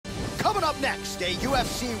Coming up next, a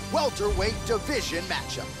UFC welterweight division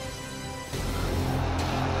matchup.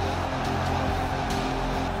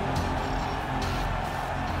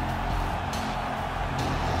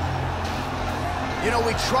 You know,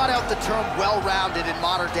 we trot out the term well-rounded in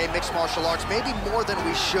modern-day mixed martial arts, maybe more than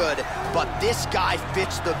we should, but this guy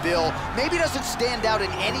fits the bill. Maybe doesn't stand out in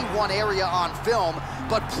any one area on film,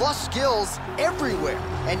 but plus skills everywhere.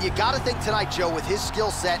 And you gotta think tonight, Joe, with his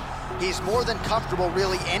skill set, he's more than comfortable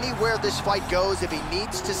really anywhere this fight goes. If he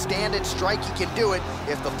needs to stand and strike, he can do it.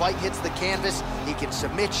 If the fight hits the canvas, he can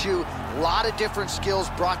submit you. A lot of different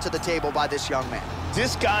skills brought to the table by this young man.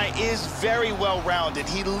 This guy is very well-rounded.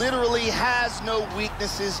 He literally has no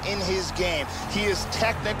weaknesses in his game. He is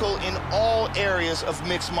technical in all areas of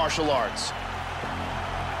mixed martial arts.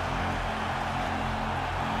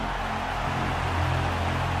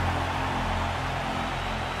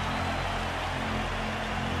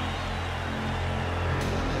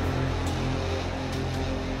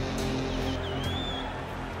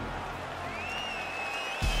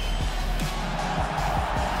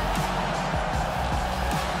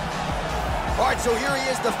 All right, so here he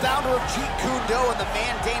is, the founder of Jeet Kune Do and the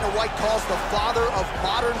man Dana White calls the father of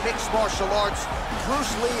modern mixed martial arts.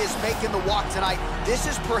 Bruce Lee is making the walk tonight. This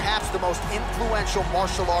is perhaps the most influential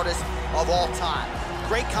martial artist of all time.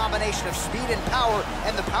 Great combination of speed and power,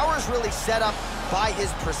 and the power is really set up by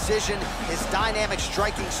his precision, his dynamic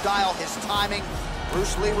striking style, his timing.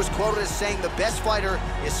 Bruce Lee was quoted as saying the best fighter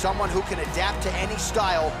is someone who can adapt to any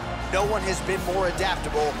style. No one has been more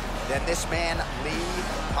adaptable than this man, Lee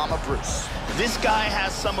Bruce. This guy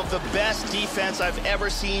has some of the best defense I've ever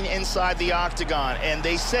seen inside the octagon, and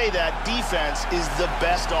they say that defense is the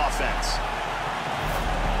best offense.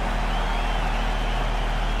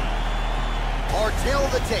 Our tail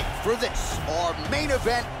of the tape for this, our main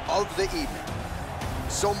event of the evening.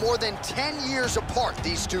 So more than 10 years apart,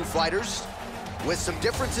 these two fighters, with some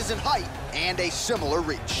differences in height and a similar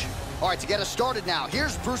reach. All right, to get us started now,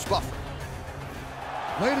 here's Bruce Buffer.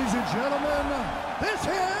 Ladies and gentlemen, this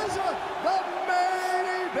is the main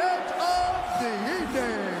event of the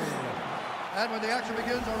evening. And when the action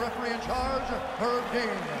begins, our referee in charge, Herb Dean.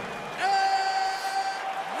 And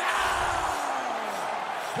now,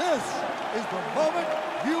 this is the moment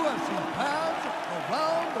UFC fans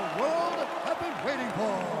around the world have been waiting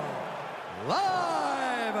for.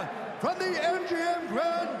 Live from the MGM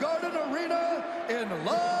Grand Garden Arena in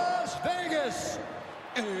Las Vegas.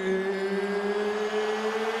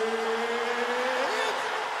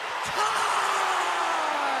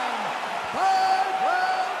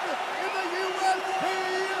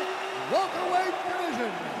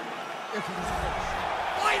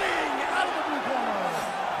 Fighting out of the blue corner.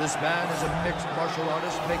 This man is a mixed martial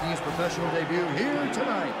artist making his professional debut here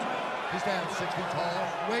tonight. He stands 6 feet tall,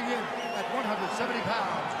 weighing in at 170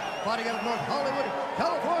 pounds, fighting out of North Hollywood,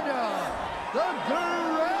 California, the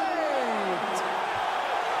Great.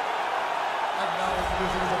 And now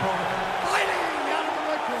introducing his opponent, fighting out of the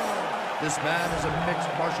red corner. This man is a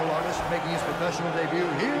mixed martial artist making his professional debut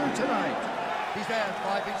here tonight. He stands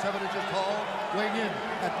 5 feet 7 inches tall, weighing in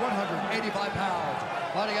at 185 pounds,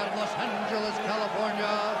 fighting out of Los Angeles,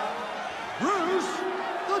 California, Bruce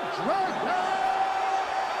the Dragon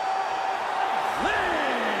Lee!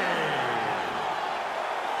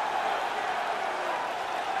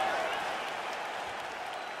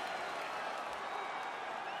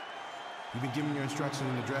 You've been given your instructions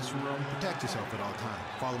in the dressing room. Protect yourself at all times.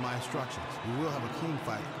 Follow my instructions. We will have a clean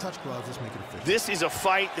fight. Touch gloves, let's make it official. This is a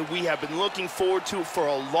fight that we have been looking forward to for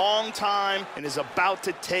a long time and is about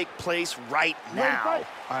to take place right now.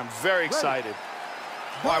 I'm very excited.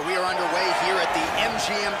 All right, we are underway here at the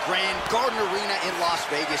MGM Grand Garden Arena in Las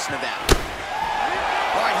Vegas, Nevada.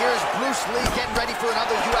 All right, here's Bruce Lee getting ready for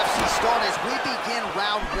another UFC start as we begin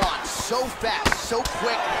round one. So fast, so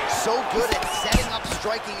quick, so good at setting up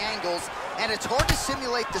striking angles, and it's hard to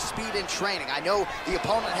simulate the speed in training. I know the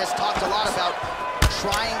opponent has talked a lot about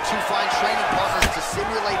trying to find training partners to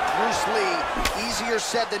simulate Bruce Lee. Easier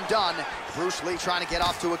said than done. Bruce Lee trying to get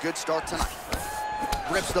off to a good start tonight.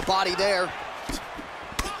 Rips the body there.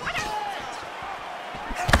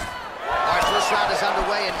 All right, first round is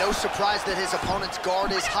underway, and no surprise that his opponent's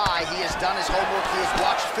guard is high. He has done his homework, he has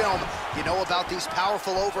watched film. You know about these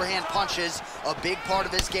powerful overhand punches, a big part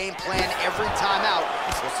of his game plan every time out.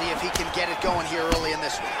 We'll see if he can get it going here early in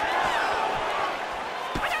this one.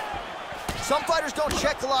 Some fighters don't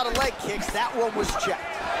check a lot of leg kicks. That one was checked.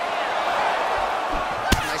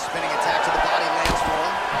 Nice spinning attack to the body lands for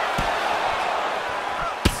him.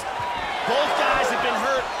 Both guys have been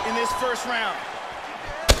hurt in this first round.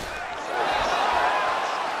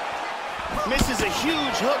 Misses a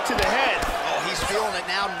huge hook to the head. Oh, he he's feeling it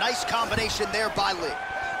now. Nice combination there by Lee.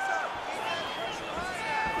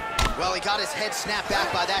 Well, he got his head snapped back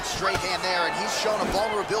by that straight hand there, and he's shown a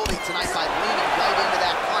vulnerability tonight by leaning right into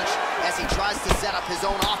that punch as he tries to set up his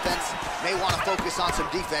own offense. May want to focus on some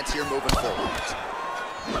defense here moving forward.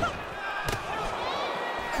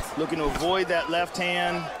 Looking to avoid that left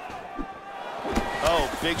hand. Oh,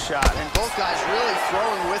 big shot. And both guys really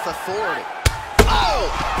throwing with authority. Oh,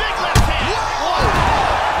 big left hand. Whoa!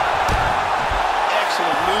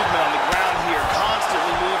 Excellent movement on the ground here.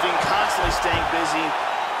 Constantly moving, constantly staying busy.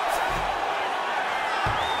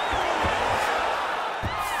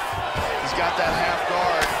 He's got that half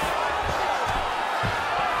guard.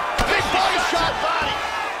 Big body shot. Body.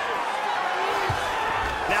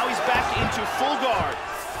 Now he's back into full guard.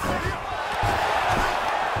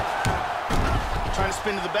 Trying to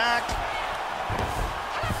spin to the back.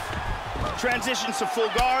 Transitions to full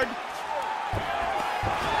guard.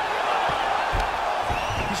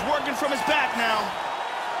 He's working from his back now.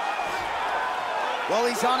 Well,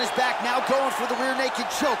 he's on his back now, going for the rear naked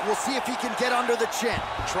choke. We'll see if he can get under the chin.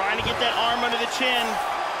 Trying to get that arm under the chin.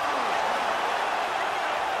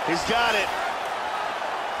 He's got it.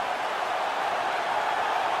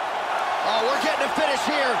 Oh, we're getting a finish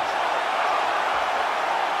here.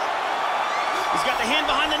 He's got the hand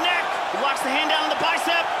behind the neck. He locks the hand down on the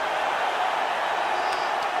bicep.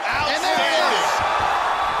 And there it is.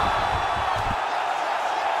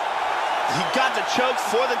 He got the choke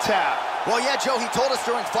for the tap. Well, yeah, Joe, he told us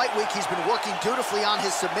during fight week he's been working dutifully on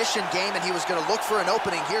his submission game, and he was going to look for an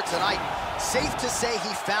opening here tonight. Safe to say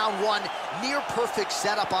he found one. Near perfect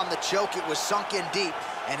setup on the choke. It was sunk in deep,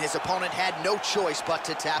 and his opponent had no choice but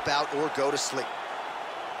to tap out or go to sleep.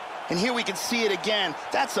 And here we can see it again.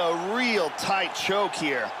 That's a real tight choke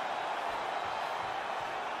here.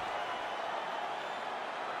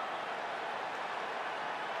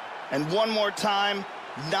 And one more time,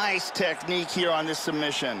 nice technique here on this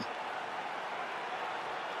submission.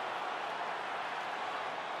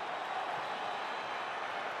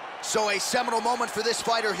 So a seminal moment for this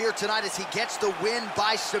fighter here tonight as he gets the win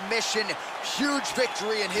by submission. Huge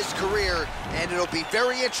victory in his career, and it'll be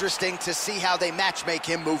very interesting to see how they matchmake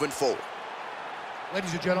him moving forward.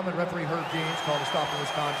 Ladies and gentlemen, referee Herb Deans called a stop to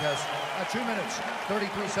this contest at 2 minutes,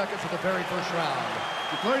 33 seconds of the very first round.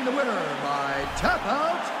 Declaring the winner by tap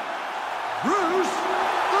out, Bruce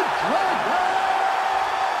the Dragon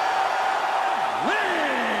Lee!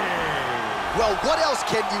 Well, what else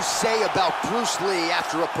can you say about Bruce Lee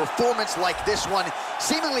after a performance like this one?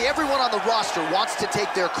 Seemingly everyone on the roster wants to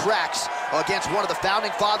take their cracks against one of the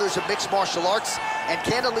founding fathers of mixed martial arts, and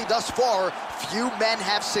candidly, thus far, few men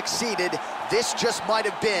have succeeded. This just might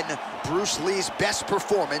have been Bruce Lee's best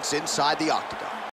performance inside the octagon.